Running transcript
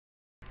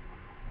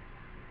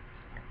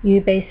預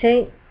備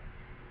式，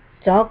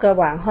左腳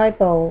橫開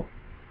步，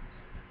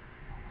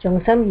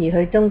重心移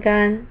去中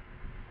間，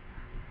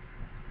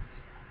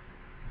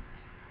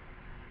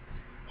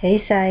起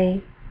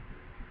勢，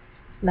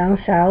兩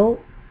手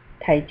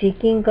提至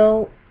肩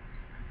高，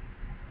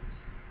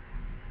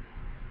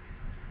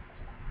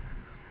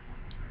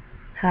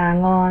下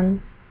按，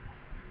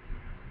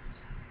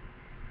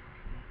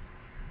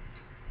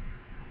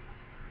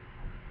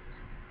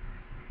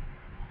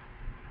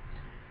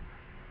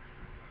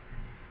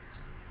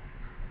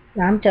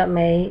攬着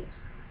尾，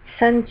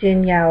身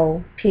轉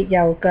右，撇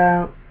右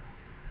腳，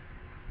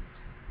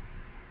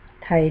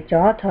提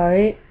左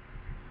腿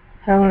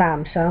向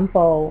南上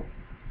步，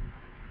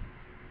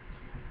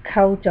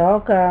扣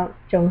左腳，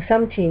重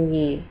心前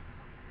移，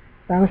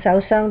兩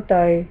手相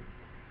對，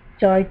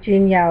再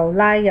轉右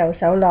拉右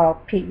手落，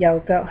撇右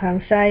腳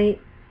向西，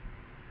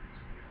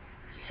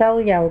收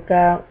右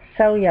腳，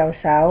收右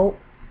手，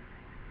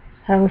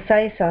向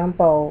西上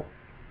步，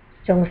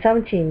重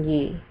心前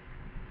移，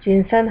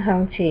轉身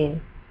向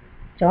前，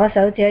左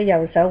手指喺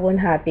右手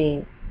腕下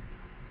邊，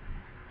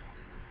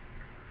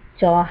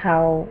坐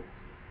後，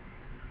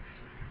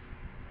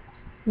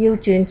腰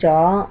轉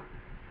左，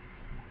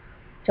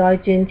再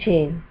轉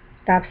前，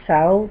搭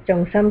手，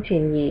重心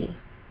前移，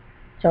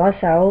左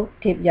手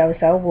貼右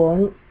手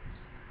腕，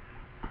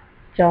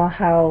坐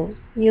後，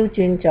腰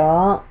轉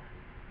左，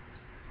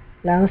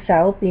兩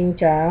手變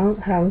掌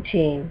向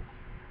前，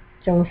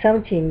重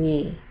心前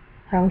移，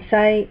向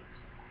西，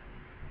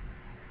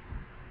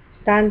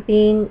單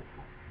邊，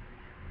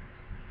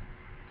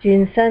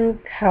轉身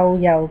扣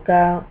右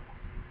腳，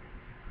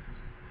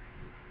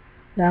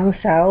兩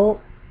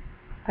手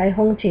喺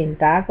胸前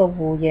打個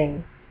弧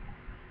形，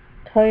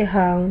推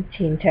向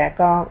前斜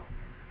角，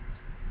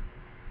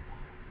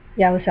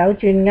右手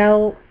轉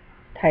勾，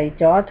提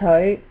左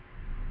腿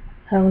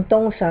向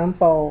東上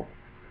步，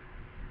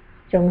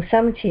重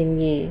心前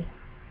移，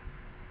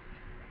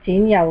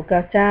剪右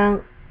腳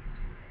踭，